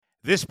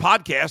This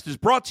podcast is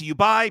brought to you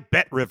by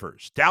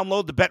BetRivers.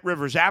 Download the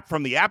BetRivers app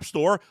from the App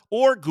Store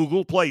or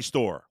Google Play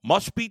Store.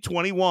 Must be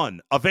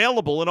 21.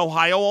 Available in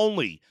Ohio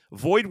only.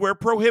 Void where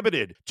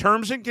prohibited.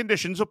 Terms and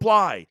conditions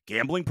apply.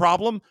 Gambling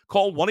problem?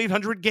 Call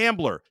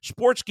 1-800-GAMBLER.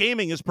 Sports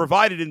gaming is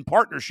provided in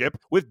partnership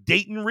with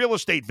Dayton Real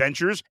Estate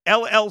Ventures,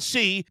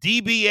 LLC,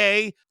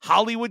 DBA,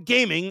 Hollywood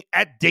Gaming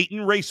at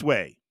Dayton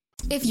Raceway.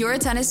 If you're a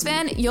tennis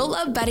fan, you'll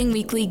love Betting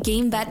Weekly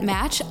Game Bet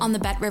Match on the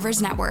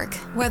BetRivers Network.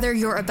 Whether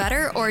you're a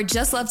bettor or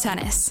just love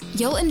tennis,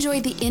 you'll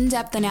enjoy the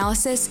in-depth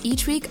analysis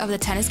each week of the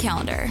tennis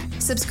calendar.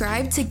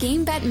 Subscribe to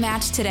Game Bet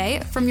Match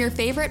today from your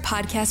favorite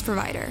podcast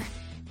provider.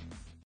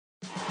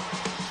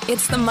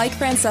 It's the Mike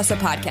Francesa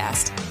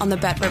Podcast on the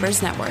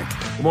BetRivers Network.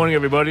 Good morning,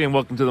 everybody, and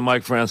welcome to the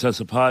Mike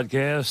Francesa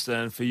Podcast.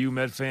 And for you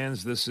Met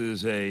fans, this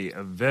is a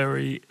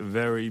very,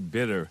 very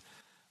bitter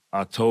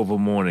October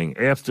morning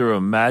after a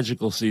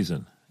magical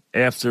season.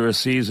 After a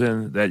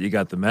season that you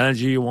got the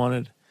manager you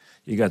wanted,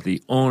 you got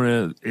the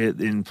owner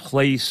in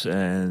place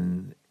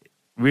and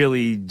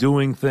really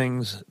doing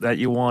things that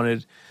you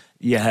wanted.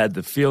 You had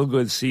the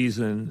feel-good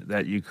season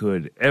that you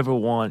could ever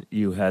want.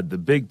 You had the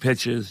big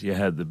pitches. You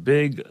had the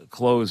big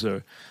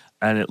closer.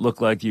 And it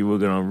looked like you were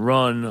going to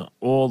run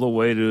all the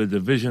way to a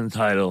division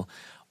title.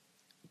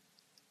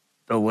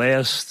 The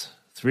last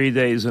 3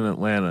 days in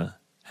Atlanta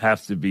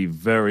have to be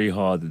very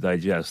hard to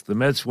digest. The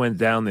Mets went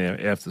down there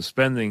after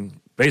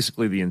spending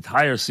basically the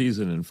entire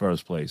season in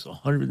first place,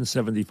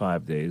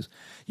 175 days.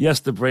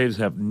 Yes, the Braves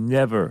have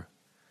never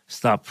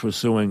stopped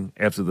pursuing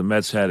after the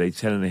Mets had a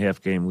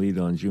 10.5 game lead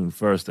on June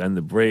 1st, and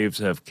the Braves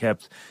have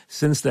kept,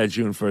 since that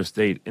June 1st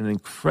date, an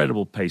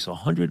incredible pace,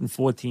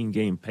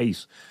 114-game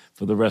pace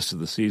for the rest of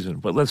the season.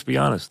 But let's be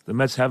honest, the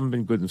Mets haven't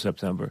been good in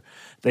September.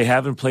 They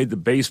haven't played the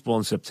baseball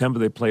in September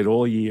they played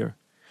all year.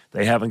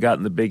 They haven't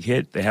gotten the big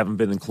hit. They haven't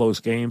been in close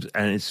games.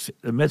 And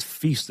the Mets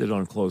feasted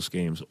on close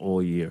games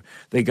all year.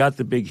 They got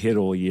the big hit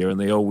all year, and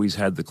they always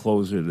had the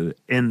closer to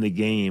end the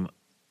game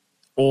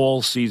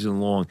all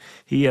season long.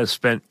 He has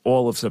spent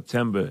all of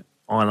September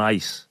on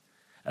ice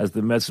as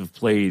the Mets have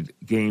played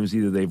games.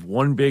 Either they've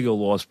won big or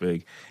lost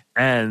big.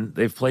 And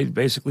they've played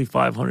basically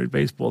 500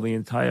 baseball the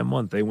entire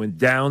month. They went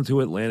down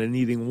to Atlanta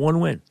needing one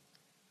win.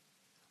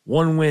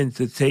 One win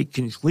to take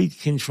complete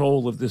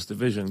control of this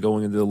division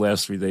going into the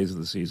last 3 days of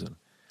the season.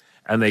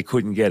 And they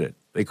couldn't get it.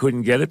 They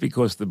couldn't get it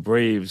because the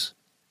Braves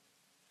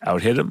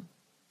out-hit them.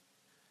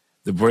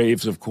 The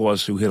Braves, of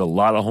course, who hit a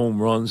lot of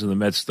home runs, and the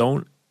Mets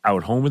don't,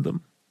 out-homered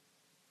them.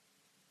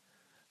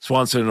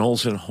 Swanson and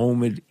Olsen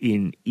homered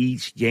in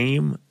each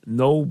game.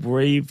 No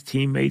Brave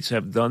teammates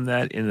have done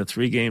that in a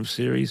 3-game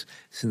series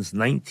since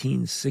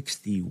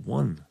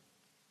 1961.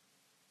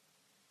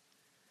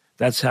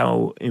 That's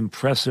how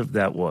impressive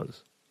that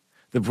was.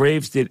 The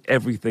Braves did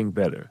everything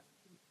better.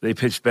 They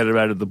pitched better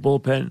out of the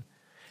bullpen.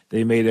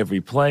 They made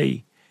every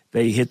play.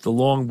 They hit the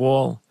long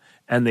ball,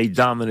 and they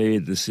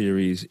dominated the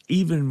series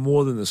even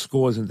more than the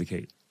scores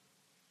indicate.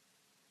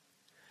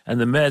 And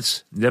the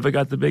Mets never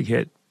got the big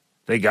hit.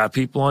 They got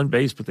people on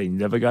base, but they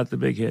never got the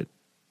big hit.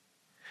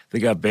 They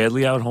got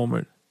badly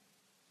out-homered.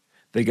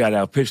 They got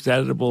out-pitched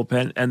out of the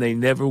bullpen, and they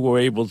never were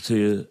able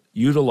to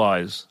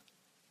utilize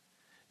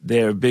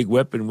their big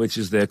weapon, which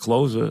is their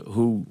closer,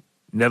 who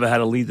never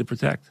had a lead to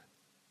protect.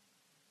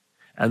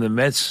 And the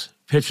Mets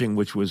pitching,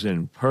 which was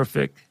in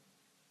perfect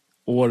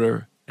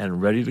order and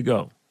ready to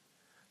go.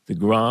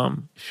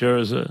 DeGrom,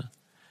 Scherzer,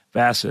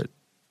 Bassett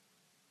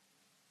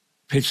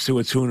pitched to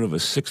a tune of a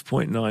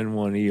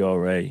 6.91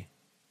 ERA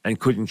and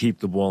couldn't keep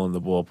the ball in the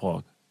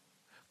ballpark.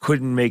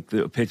 Couldn't make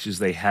the pitches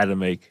they had to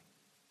make.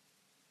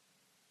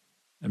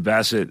 And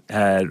Bassett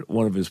had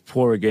one of his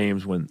poorer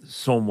games when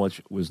so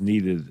much was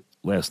needed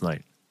last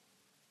night.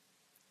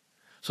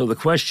 So the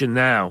question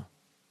now,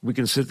 we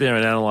can sit there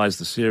and analyze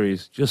the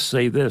series. Just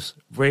say this.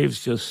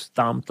 Braves just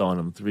stomped on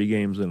them 3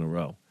 games in a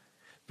row.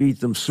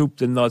 Beat them soup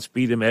to nuts,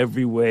 beat them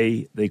every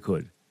way they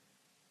could.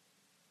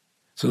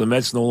 So the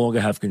Mets no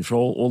longer have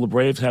control. All the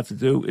Braves have to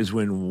do is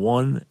win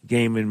 1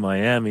 game in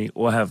Miami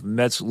or have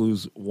Mets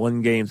lose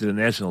 1 game to the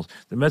Nationals.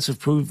 The Mets have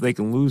proved they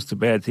can lose to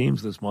bad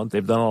teams this month.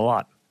 They've done a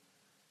lot.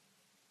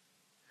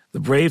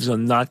 The Braves are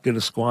not going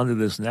to squander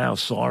this now.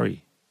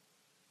 Sorry.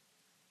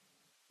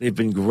 They've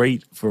been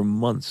great for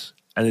months,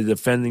 and they're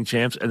defending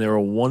champs, and they're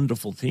a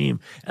wonderful team,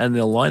 and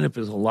their lineup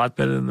is a lot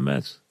better than the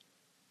Mets.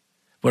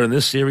 But in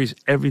this series,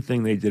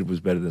 everything they did was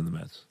better than the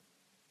Mets.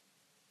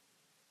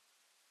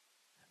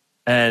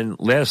 And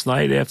last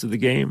night after the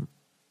game,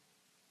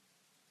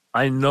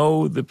 I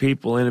know the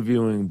people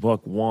interviewing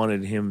Buck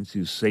wanted him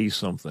to say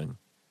something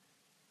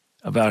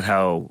about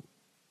how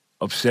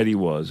upset he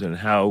was and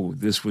how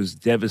this was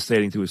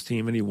devastating to his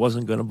team, and he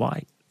wasn't going to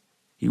bite.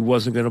 He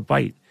wasn't going to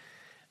bite.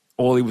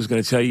 All he was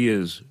going to tell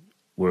you is,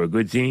 we're a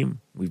good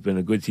team. We've been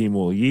a good team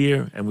all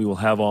year, and we will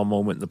have our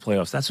moment in the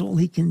playoffs. That's all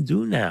he can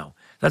do now.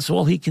 That's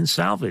all he can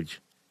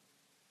salvage.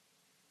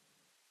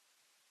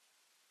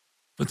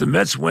 But the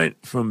Mets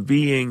went from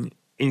being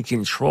in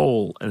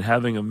control and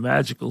having a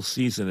magical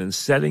season and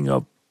setting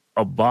up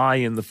a bye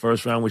in the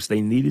first round, which they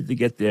needed to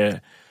get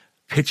their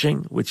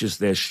pitching, which is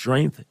their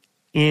strength,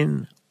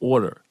 in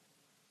order.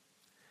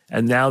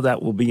 And now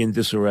that will be in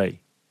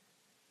disarray.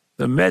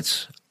 The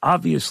Mets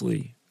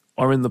obviously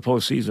are in the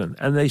postseason,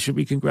 and they should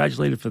be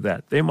congratulated for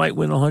that. They might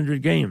win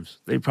 100 games.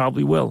 They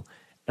probably will,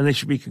 and they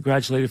should be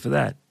congratulated for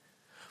that.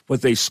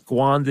 But they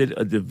squandered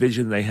a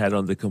division they had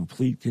under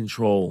complete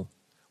control,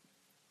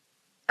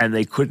 and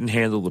they couldn't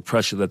handle the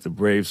pressure that the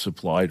Braves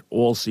supplied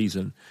all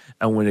season.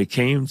 And when it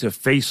came to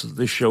face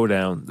the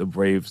showdown, the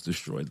Braves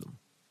destroyed them.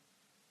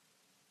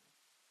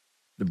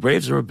 The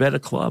Braves are a better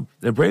club.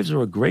 The Braves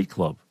are a great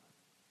club.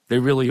 They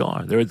really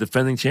are. They're a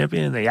defending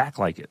champion, and they act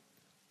like it.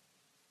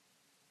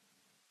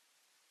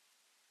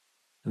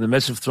 And the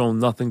Mets have thrown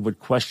nothing but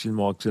question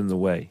marks in the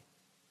way.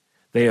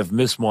 They have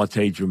missed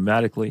Marte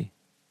dramatically,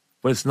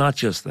 but it's not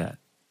just that.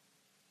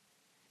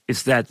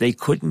 It's that they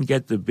couldn't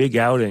get the big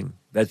outing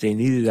that they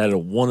needed out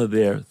of one of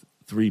their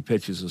three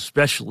pitches,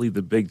 especially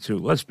the big two.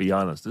 Let's be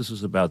honest, this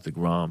is about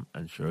DeGrom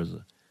and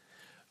Scherzer.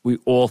 We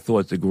all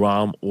thought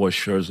DeGrom or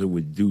Scherzer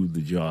would do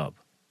the job.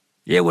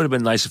 Yeah, it would have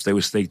been nice if they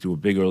were staked to a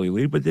big early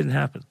lead, but it didn't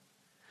happen.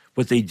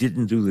 But they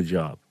didn't do the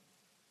job.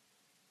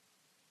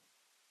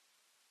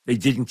 They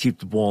didn't keep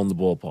the ball in the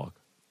ballpark.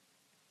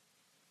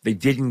 They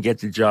didn't get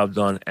the job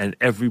done, and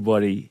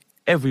everybody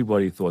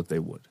thought they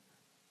would.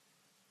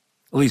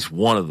 At least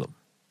one of them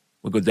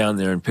would go down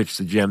there and pitch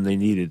the gem they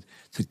needed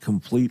to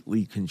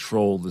completely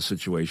control the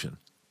situation.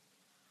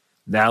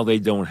 Now they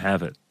don't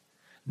have it.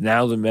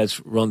 Now the Mets'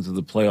 run to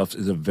the playoffs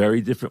is a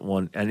very different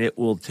one, and it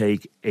will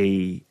take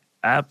a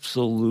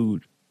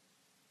absolute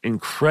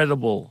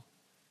incredible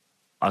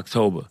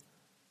October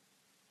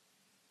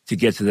to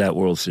get to that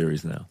World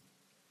Series now.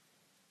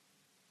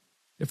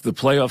 If the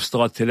playoffs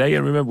start today,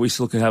 and remember, we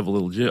still can have a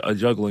little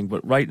juggling,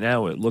 but right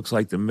now it looks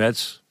like the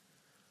Mets,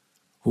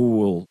 who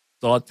will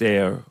start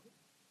their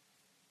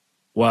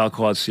wild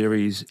card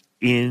series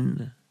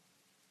in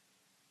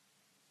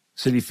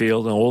Citi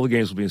Field, and all the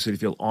games will be in Citi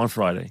Field on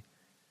Friday.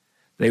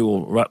 They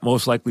will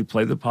most likely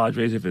play the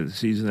Padres. If the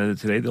season ended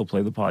today, they'll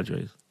play the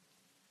Padres.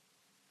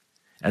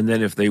 And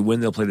then if they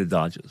win, they'll play the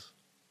Dodgers.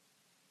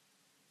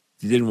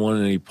 They didn't want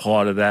any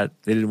part of that.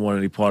 They didn't want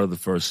any part of the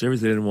first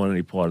series. They didn't want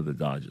any part of the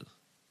Dodgers.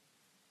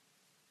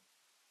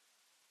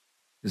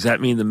 Does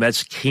that mean the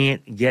Mets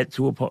can't get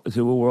to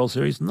a World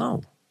Series?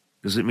 No.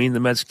 Does it mean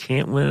the Mets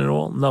can't win at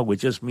all? No. It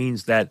just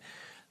means that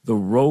the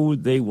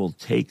road they will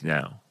take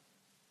now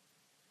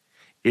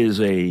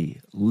is a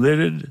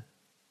littered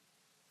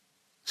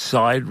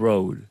side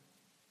road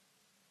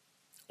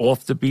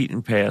off the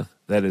beaten path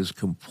that is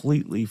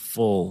completely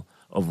full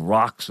of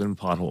rocks and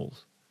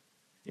potholes,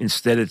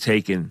 instead of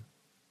taking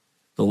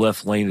the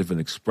left lane of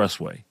an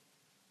expressway,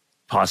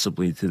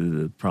 possibly to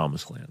the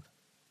promised land.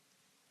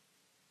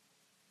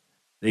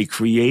 They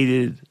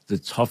created the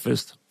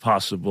toughest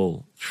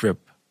possible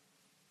trip.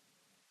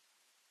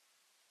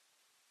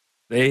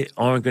 They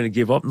aren't going to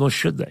give up, nor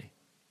should they.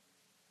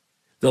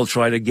 They'll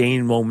try to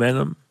gain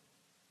momentum,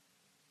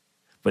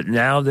 but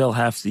now they'll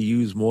have to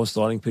use more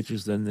starting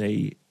pitchers than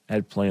they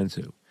had planned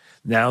to.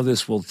 Now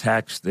this will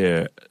tax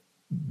their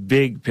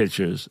big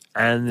pitchers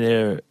and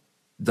their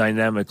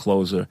dynamic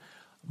closer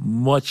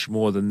much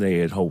more than they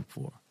had hoped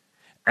for.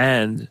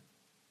 And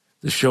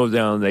the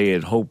showdown they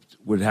had hoped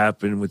would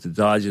happen with the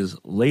Dodgers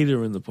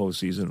later in the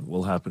postseason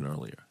will happen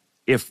earlier,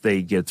 if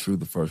they get through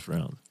the first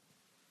round,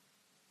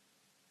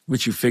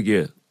 which you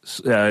figure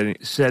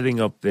setting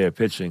up their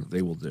pitching,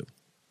 they will do.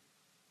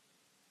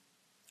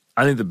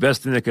 I think the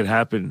best thing that could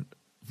happen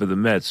for the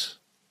Mets,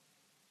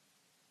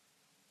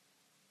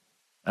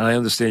 and I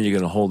understand you're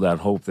going to hold out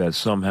hope that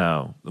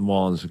somehow the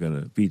Marlins are going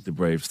to beat the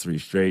Braves 3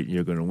 straight and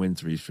you're going to win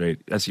 3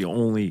 straight. That's the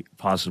only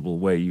possible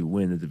way you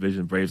win the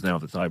division. Braves now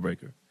have the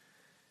tiebreaker.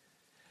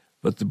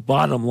 But the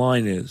bottom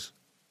line is,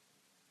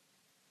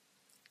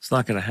 it's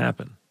not going to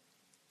happen.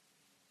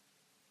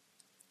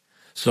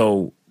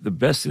 So the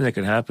best thing that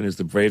can happen is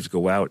the Braves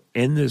go out,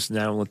 end this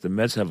now, and let the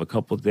Mets have a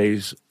couple of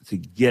days to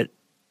get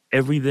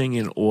everything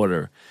in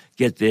order,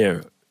 get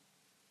their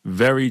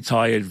very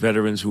tired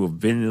veterans who have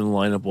been in the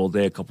lineup all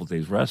day a couple of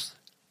days rest,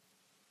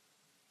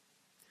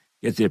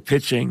 get their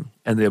pitching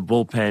and their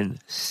bullpen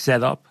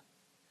set up,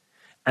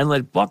 and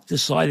let Buck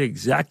decide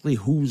exactly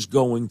who's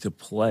going to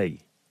play.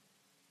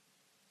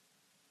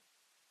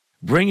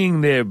 Bringing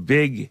their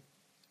big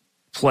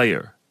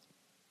player,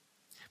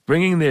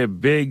 bringing their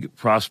big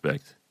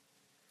prospect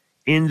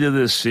into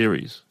this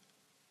series,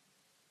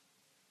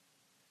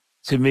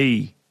 to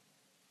me,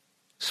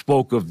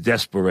 spoke of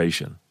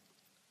desperation,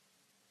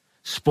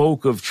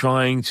 spoke of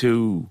trying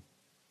to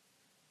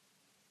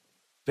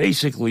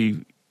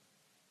basically,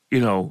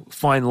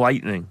 find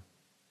lightning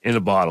in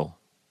a bottle,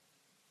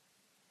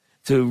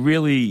 to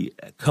really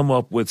come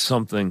up with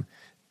something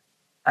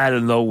out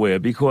of nowhere.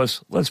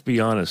 Because, let's be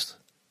honest,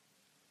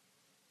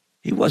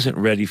 he wasn't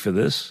ready for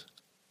this.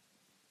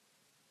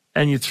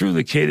 And you threw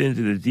the kid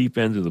into the deep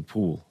end of the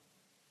pool,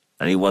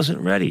 and he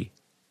wasn't ready.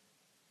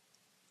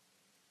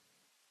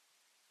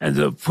 And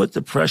to put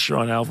the pressure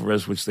on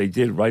Alvarez, which they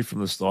did right from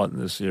the start in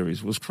this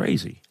series, was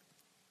crazy.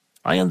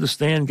 I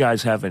understand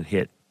guys haven't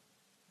hit.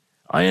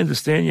 I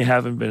understand you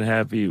haven't been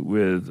happy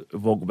with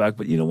Vogelback,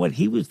 but you know what?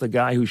 He was the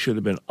guy who should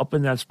have been up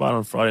in that spot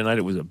on Friday night.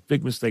 It was a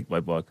big mistake by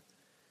Buck.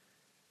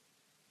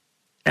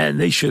 And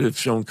they should have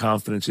shown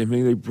confidence in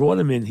him. They brought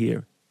him in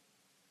here.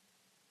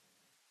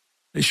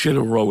 They should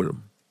have rode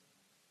him.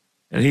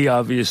 And he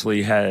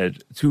obviously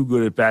had 2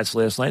 good at-bats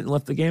last night and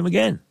left the game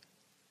again.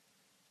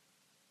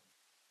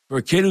 For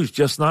a kid who's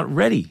just not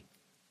ready.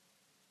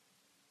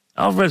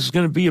 Alvarez is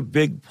going to be a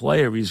big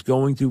player. He's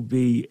going to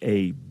be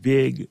a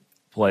big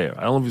player.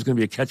 I don't know if he's going to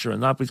be a catcher or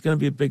not, but he's going to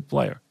be a big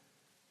player.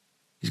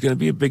 He's going to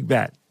be a big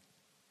bat.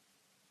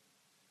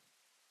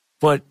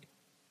 But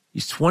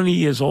he's 20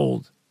 years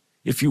old.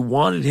 If you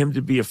wanted him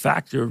to be a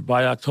factor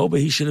by October,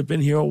 he should have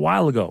been here a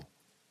while ago.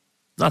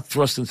 Not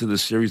thrust into the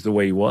series the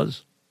way he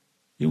was.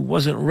 He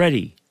wasn't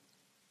ready.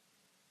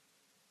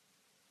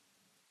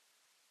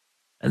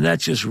 And that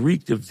just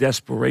reeked of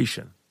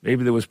desperation.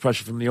 Maybe there was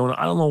pressure from the owner.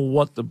 I don't know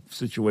what the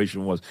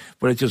situation was,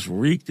 but it just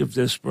reeked of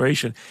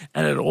desperation.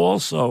 And it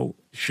also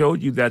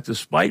showed you that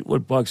despite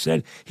what Buck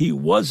said, he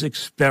was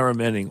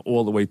experimenting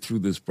all the way through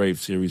this Brave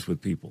series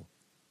with people.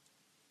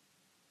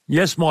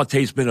 Yes,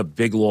 Marte's been a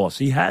big loss.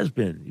 He has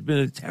been. He's been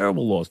a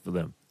terrible loss for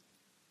them.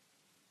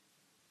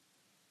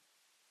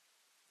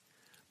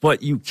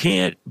 But you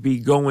can't be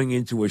going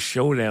into a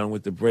showdown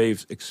with the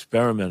Braves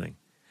experimenting.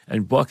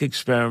 And Buck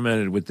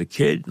experimented with the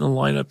kid in the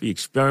lineup. He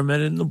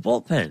experimented in the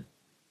bullpen.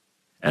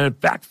 And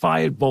it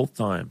backfired both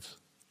times.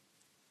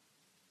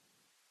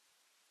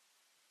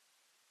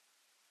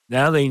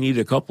 Now they need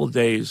a couple of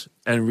days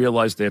and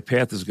realize their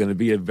path is going to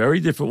be a very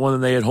different one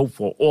than they had hoped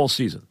for all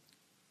season.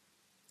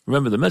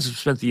 Remember, the Mets have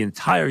spent the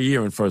entire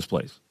year in first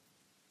place.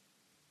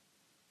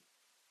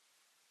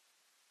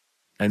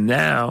 And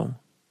now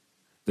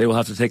they will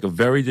have to take a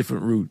very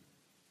different route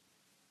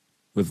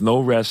with no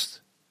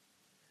rest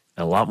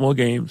and a lot more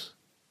games,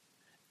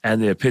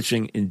 and they're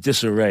pitching in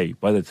disarray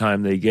by the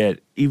time they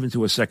get even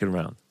to a second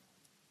round.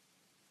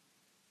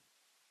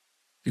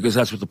 Because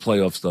that's what the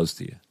playoffs does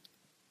to you.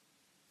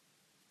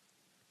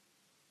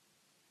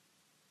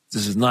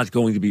 This is not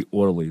going to be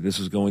orderly. This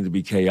is going to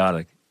be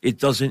chaotic. It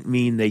doesn't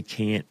mean they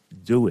can't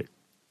do it.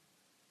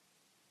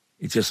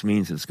 It just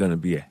means it's going to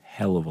be a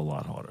hell of a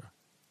lot harder.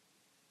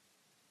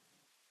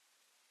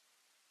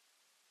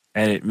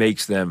 And it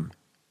makes them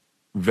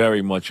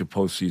very much a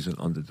postseason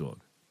underdog.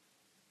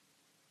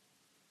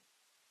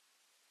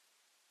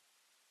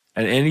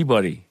 And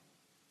anybody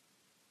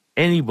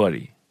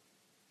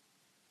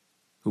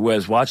who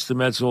has watched the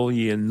Mets all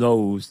year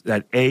knows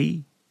that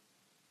A,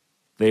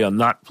 they are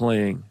not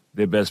playing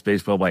their best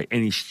baseball by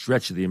any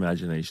stretch of the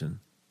imagination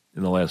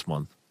in the last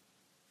month.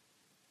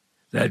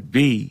 That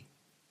B,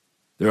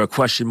 there are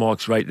question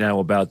marks right now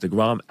about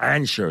DeGrom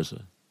and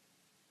Scherzer.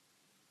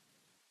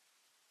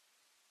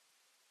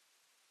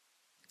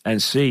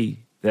 And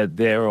C, that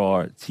there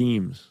are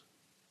teams,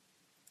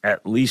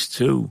 at least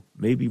 2,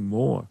 maybe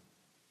more,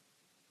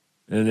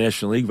 in the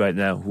National League right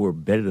now who are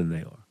better than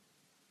they are.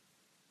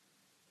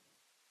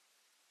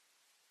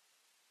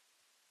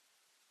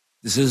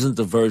 This isn't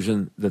the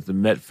version that the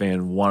Met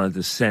fan wanted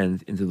to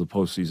send into the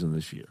postseason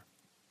this year.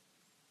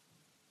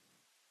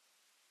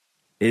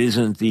 It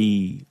isn't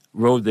the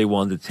road they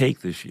wanted to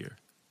take this year.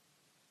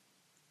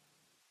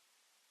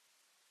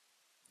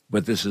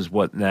 But this is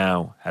what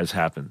now has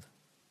happened.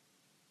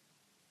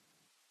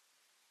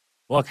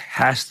 Buck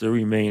has to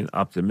remain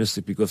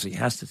optimistic because he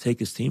has to take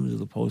his team to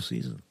the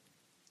postseason.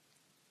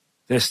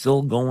 They're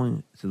still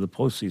going to the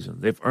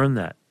postseason. They've earned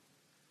that.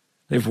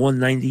 They've won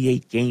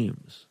 98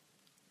 games.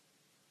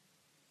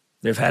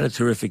 They've had a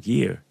terrific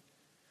year.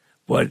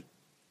 But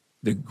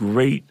the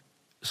great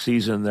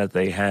season that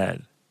they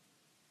had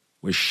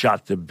was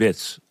shot to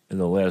bits in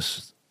the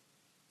last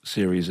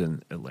series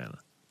in Atlanta.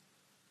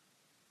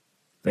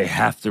 They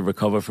have to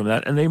recover from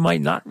that, and they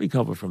might not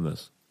recover from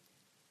this.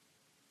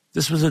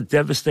 This was a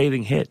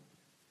devastating hit.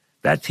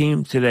 That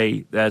team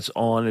today that's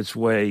on its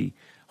way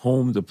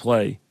home to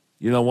play,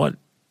 you know what?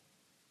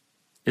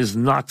 Is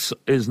knocked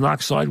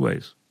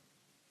sideways.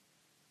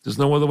 There's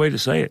no other way to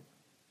say it.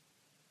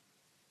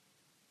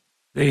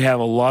 They have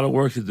a lot of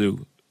work to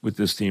do with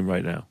this team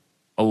right now.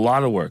 A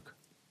lot of work.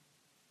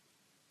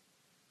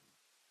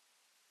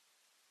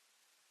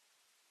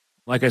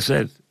 Like I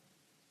said,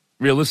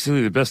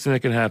 realistically, the best thing that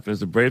can happen is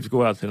the Braves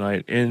go out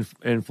tonight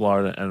in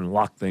Florida and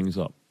lock things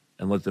up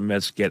and let the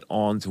Mets get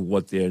on to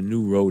what their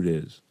new road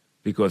is,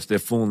 because they're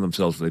fooling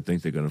themselves if they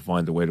think they're going to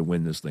find a way to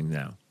win this thing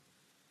now.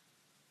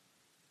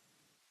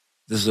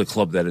 This is a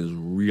club that is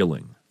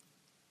reeling,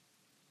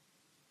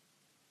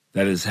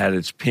 that has had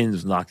its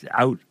pins knocked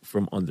out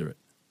from under it.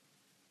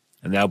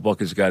 And now Buck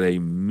has got a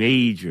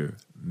major,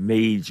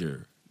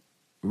 major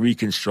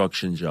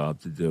reconstruction job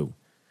to do.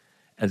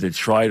 And to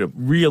try to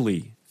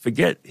really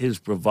forget his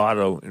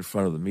bravado in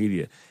front of the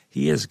media.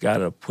 He has got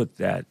to put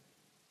that,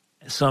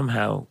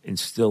 somehow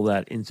instill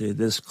that into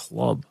this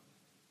club.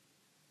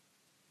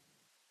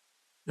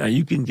 Now,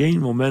 you can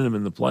gain momentum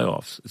in the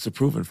playoffs. It's a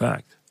proven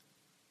fact.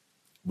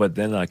 But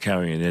they're not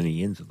carrying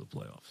any into the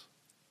playoffs.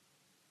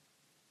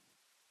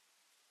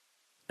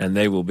 And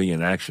they will be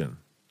in action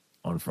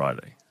on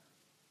Friday.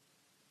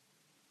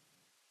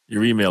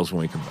 your emails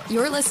when we come back.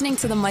 You're listening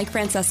to the Mike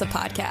Francesa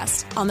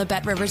podcast on the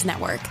Bet Rivers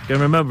Network. And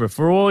remember,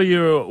 for all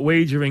your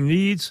wagering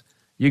needs,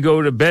 you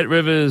go to Bet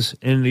Rivers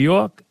in New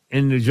York,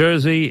 in New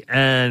Jersey,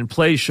 and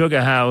Play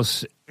Sugar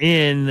House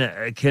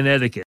in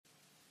Connecticut.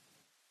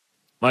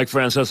 Mike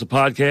Francesa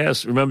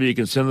Podcast. Remember, you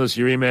can send us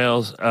your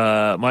emails,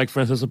 Mike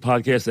Francesa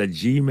Podcast at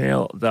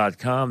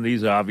gmail.com.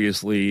 These are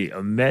obviously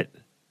Met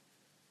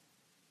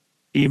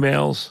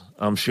emails.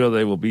 I'm sure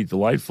they will be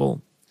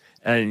delightful.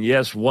 And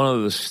yes, one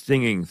of the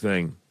stinging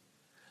thing,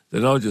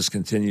 Dano just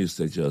continues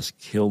to just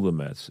kill the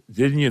Mets.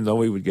 Didn't you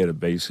know he would get a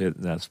base hit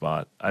in that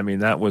spot? I mean,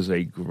 that was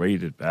a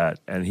great at-bat,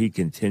 and he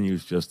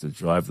continues just to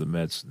drive the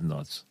Mets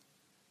nuts.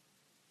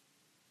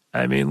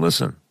 I mean,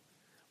 listen,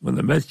 when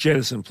the Mets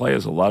jettison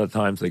players, a lot of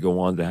times they go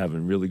on to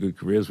having really good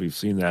careers. We've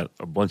seen that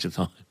a bunch of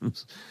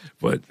times.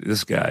 But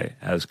this guy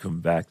has come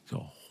back to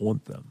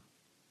haunt them.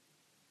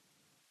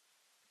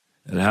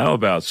 And how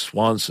about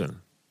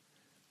Swanson?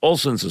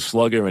 Olsen's a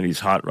slugger, and he's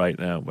hot right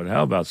now. But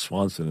how about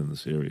Swanson in the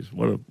series?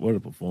 What a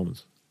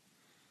performance.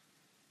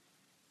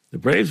 The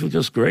Braves were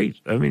just great.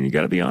 I mean, you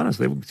got to be honest.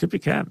 They were tip your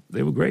cap.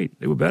 They were great.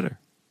 They were better.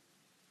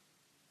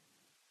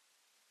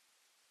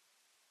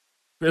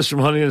 Chris from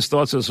Huntington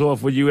starts us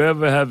off. Would you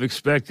ever have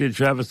expected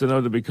Travis Dano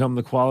to become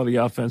the quality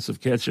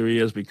offensive catcher he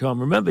has become?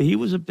 Remember, he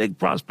was a big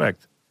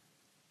prospect.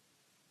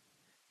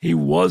 He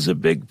was a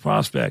big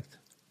prospect.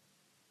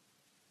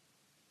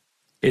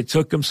 It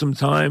took him some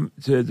time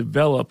to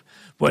develop,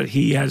 but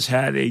he has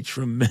had a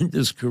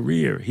tremendous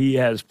career. He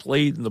has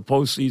played in the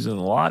postseason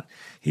a lot.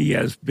 He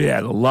has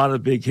had a lot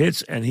of big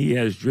hits, and he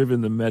has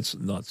driven the Mets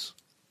nuts.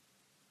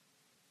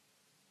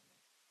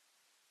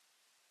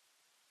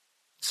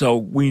 So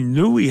we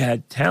knew he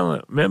had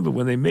talent. Remember,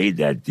 when they made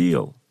that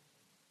deal,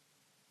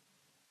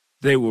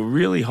 they were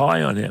really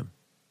high on him.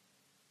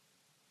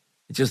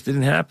 It just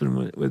didn't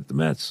happen with the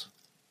Mets.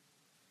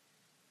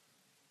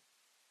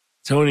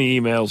 Tony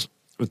emails,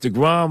 with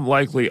DeGrom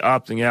likely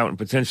opting out and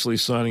potentially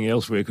signing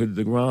elsewhere, could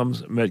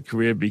DeGrom's Met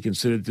career be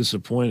considered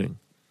disappointing?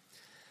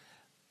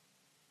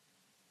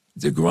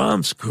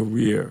 DeGrom's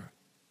career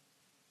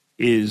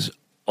is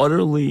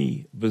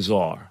utterly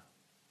bizarre.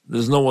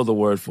 There's no other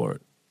word for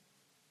it.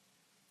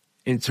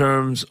 In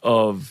terms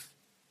of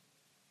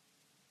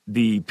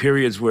the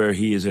periods where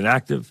he is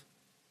inactive,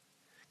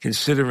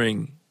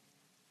 considering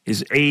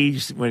his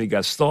age when he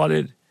got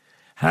started,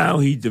 how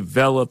he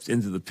developed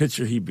into the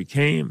pitcher he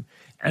became,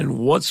 and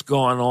what's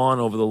gone on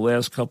over the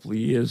last couple of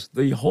years,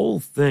 the whole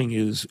thing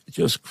is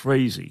just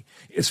crazy.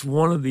 It's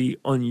one of the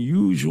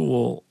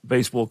unusual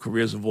baseball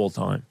careers of all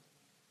time.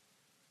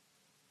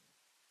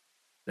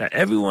 Now,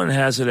 everyone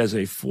has it as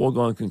a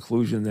foregone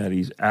conclusion that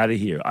he's out of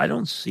here. I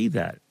don't see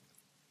that.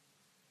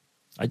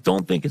 I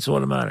don't think it's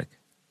automatic.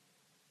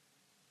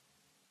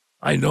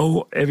 I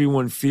know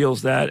everyone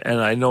feels that, and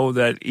I know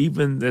that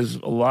even there's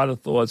a lot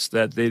of thoughts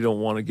that they don't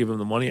want to give him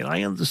the money, and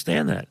I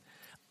understand that.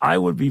 I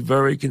would be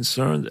very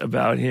concerned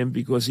about him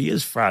because he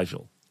is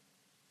fragile.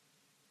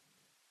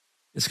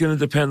 It's going to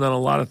depend on a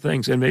lot of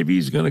things, and maybe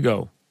he's going to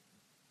go.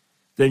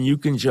 Then you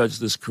can judge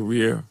this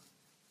career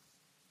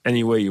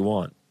any way you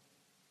want.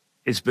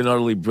 It's been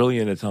utterly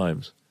brilliant at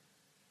times.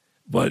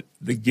 But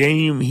the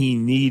game he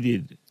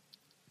needed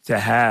to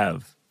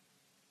have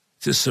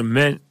to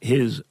cement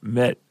his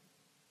Met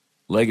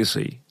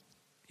legacy,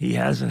 he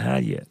hasn't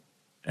had yet,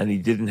 and he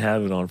didn't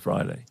have it on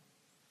Friday.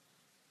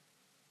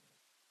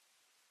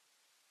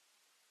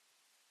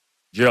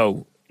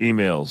 Joe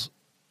emails,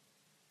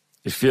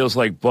 it feels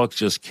like Buck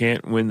just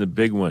can't win the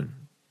big one.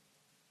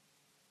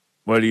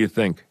 What do you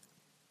think?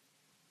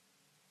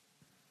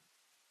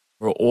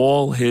 For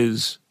all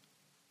his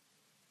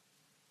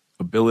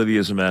ability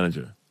as a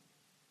manager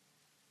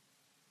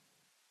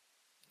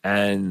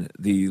and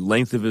the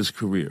length of his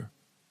career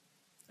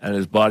and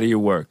his body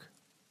of work,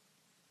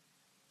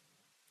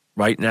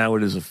 right now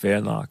it is a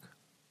fair knock.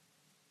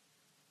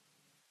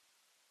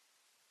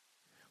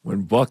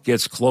 When Buck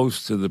gets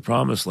close to the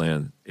promised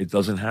land, it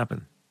doesn't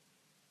happen.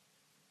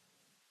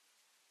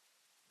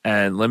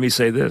 And let me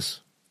say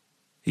this.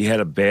 He had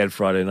a bad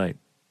Friday night.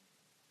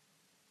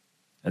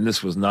 And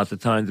this was not the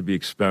time to be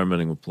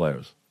experimenting with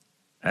players.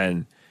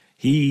 And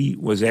he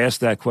was asked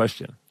that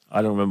question.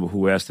 I don't remember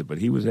who asked it, but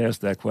he was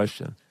asked that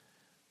question.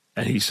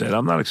 And he said,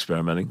 I'm not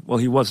experimenting. Well,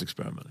 he was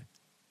experimenting.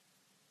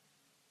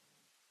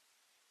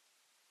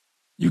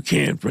 You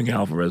can't bring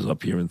Alvarez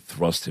up here and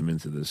thrust him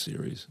into this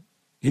series.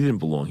 He didn't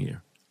belong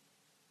here.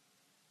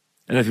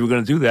 And if you were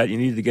going to do that, you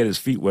needed to get his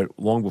feet wet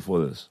long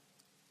before this.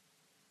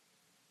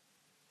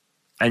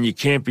 And you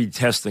can't be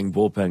testing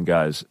bullpen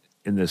guys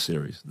in this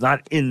series.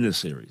 Not in this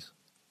series.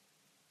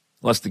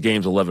 Unless the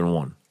game's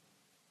 11-1.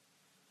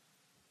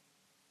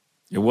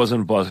 It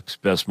wasn't Buck's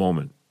best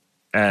moment.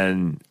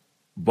 And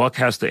Buck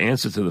has to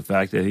answer to the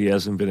fact that he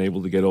hasn't been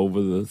able to get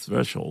over the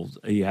threshold.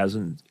 He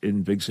hasn't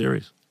in big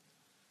series.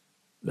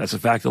 That's a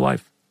fact of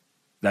life.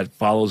 That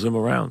follows him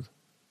around.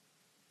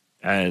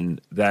 And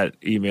that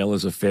email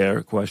is a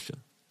fair question,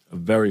 a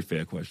very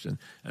fair question.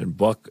 And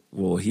Buck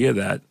will hear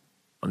that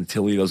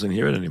until he doesn't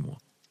hear it anymore.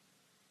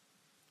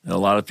 And a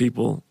lot of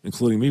people,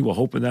 including me, were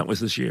hoping that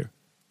was this year.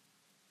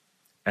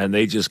 and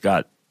they just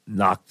got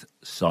knocked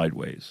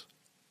sideways.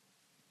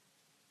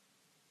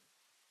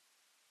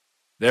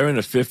 They're in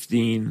a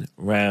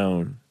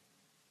 15-round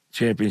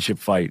championship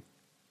fight.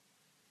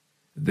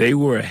 They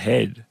were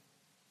ahead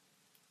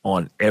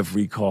on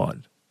every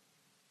card.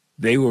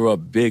 They were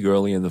up big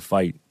early in the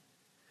fight,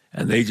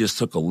 and they just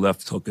took a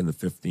left hook in the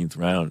 15th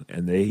round,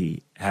 and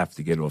they have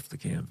to get off the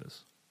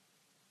canvas.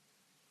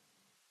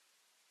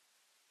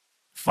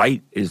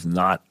 Fight is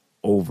not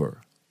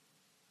over,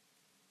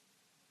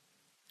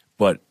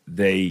 but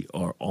they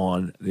are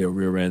on their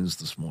rear ends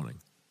this morning.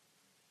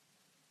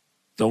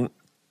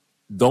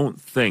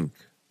 Don't think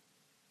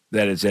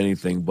that it's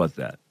anything but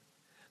that.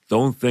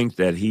 Don't think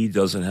that he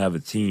doesn't have a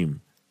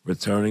team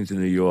returning to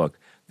New York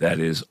that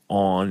is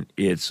on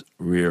its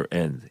rear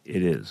end.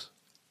 It is.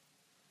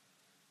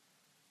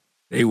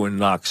 They were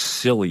knocked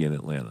silly in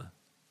Atlanta.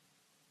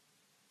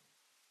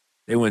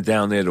 They went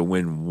down there to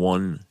win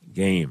one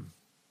game.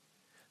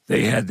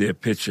 They had their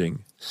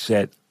pitching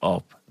set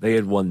up. They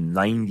had won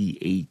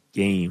 98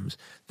 games.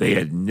 They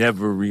had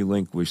never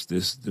relinquished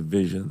this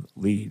division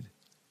lead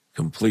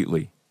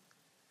completely.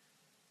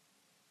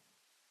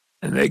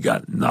 And they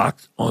got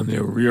knocked on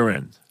their rear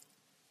end.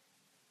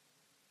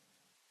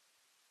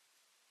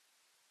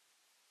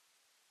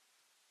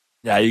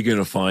 Now you're going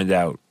to find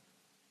out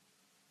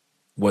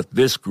what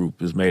this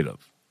group is made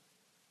of.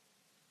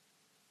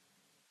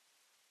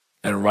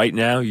 And right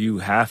now, you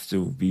have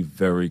to be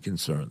very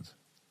concerned.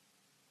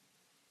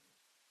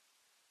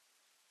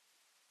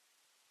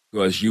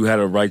 Because you had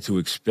a right to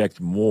expect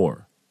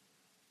more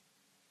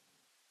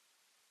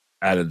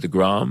out of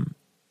DeGrom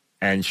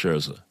and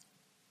Scherzer.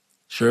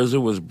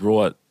 Scherzer was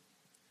brought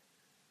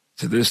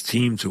to this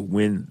team to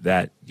win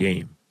that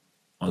game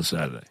on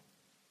Saturday.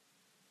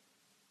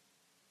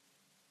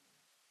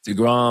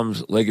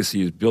 DeGrom's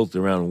legacy is built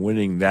around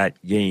winning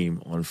that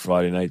game on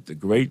Friday night. The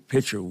great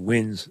pitcher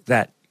wins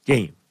that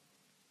game.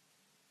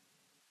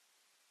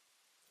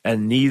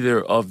 And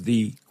neither of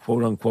the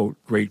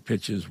quote-unquote great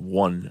pitchers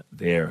won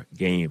their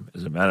game.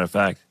 As a matter of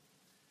fact,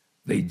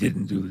 they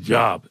didn't do the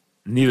job.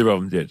 Neither of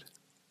them did.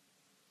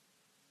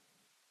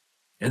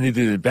 And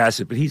neither did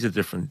Bassett, but he's a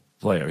different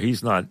player.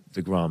 He's not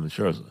DeGrom and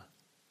Scherzer.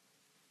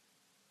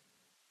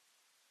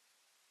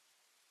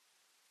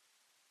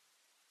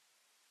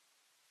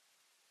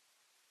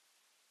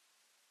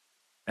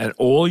 And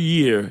all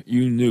year,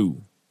 you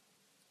knew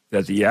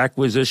that the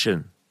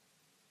acquisition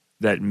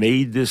that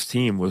made this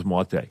team was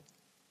Marte.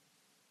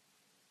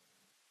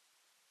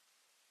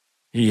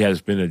 He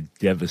has been a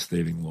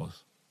devastating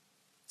loss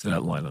to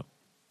that lineup.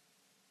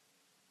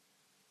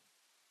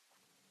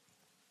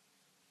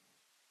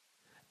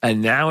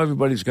 And now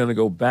everybody's going to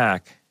go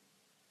back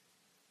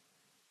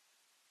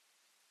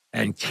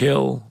and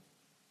kill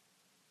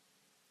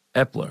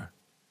Epler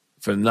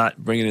for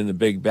not bringing in the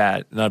big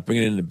bat, not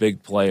bringing in the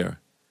big player.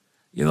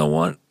 You know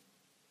what?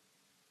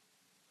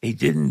 He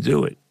didn't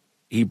do it.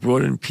 He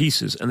brought in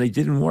pieces, and they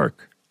didn't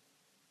work.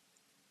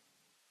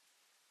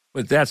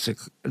 But that's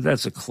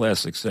a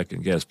classic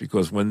second guess,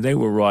 because when they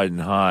were riding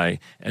high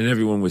and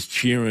everyone was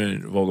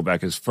cheering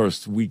Vogelback his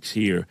first weeks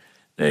here,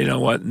 you know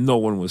what? No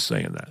one was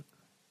saying that.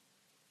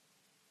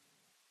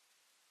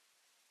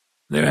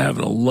 They were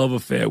having a love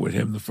affair with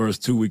him the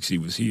first 2 weeks he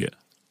was here,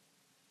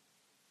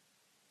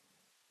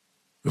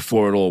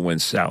 before it all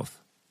went south.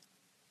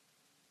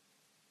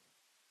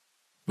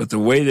 But the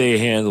way they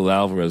handled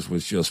Alvarez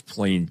was just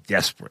plain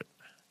desperate.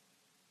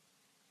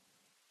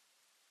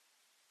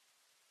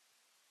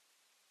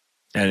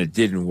 And it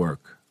didn't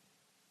work.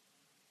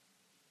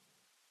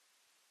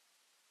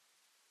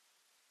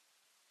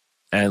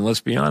 And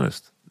let's be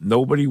honest,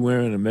 nobody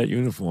wearing a Met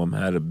uniform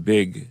had a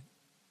big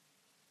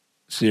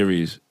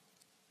series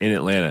in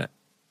Atlanta.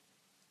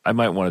 I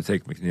might want to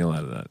take McNeil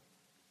out of that.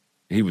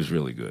 He was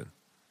really good.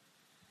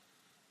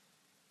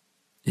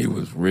 He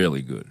was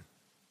really good.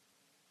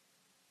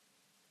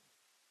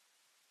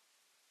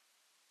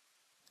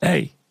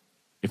 Hey,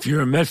 if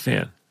you're a Met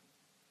fan,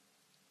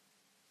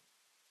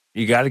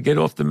 you got to get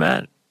off the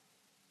mat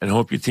and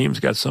hope your team's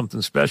got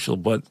something special.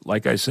 But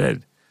like I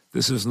said,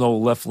 this is no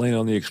left lane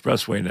on the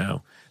expressway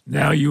now.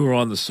 Now you are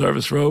on the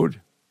service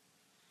road.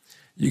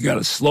 You got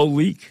a slow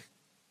leak,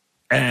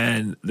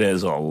 and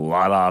there's a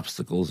lot of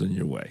obstacles in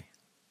your way.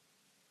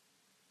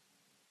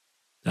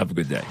 Have a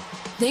good day.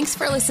 Thanks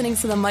for listening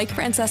to the Mike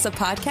Francesa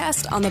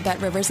podcast on the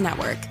Bet Rivers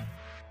Network.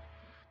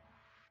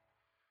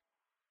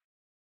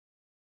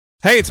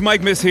 Hey, it's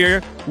Mike Miss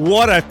here.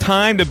 What a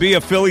time to be a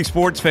Philly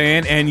sports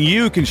fan, and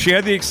you can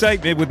share the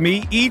excitement with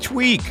me each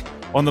week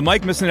on the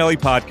Mike Missanelli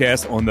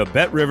podcast on the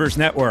Bet Rivers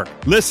Network.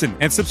 Listen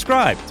and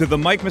subscribe to the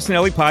Mike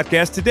Missanelli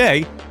podcast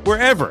today,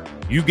 wherever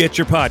you get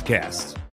your podcasts.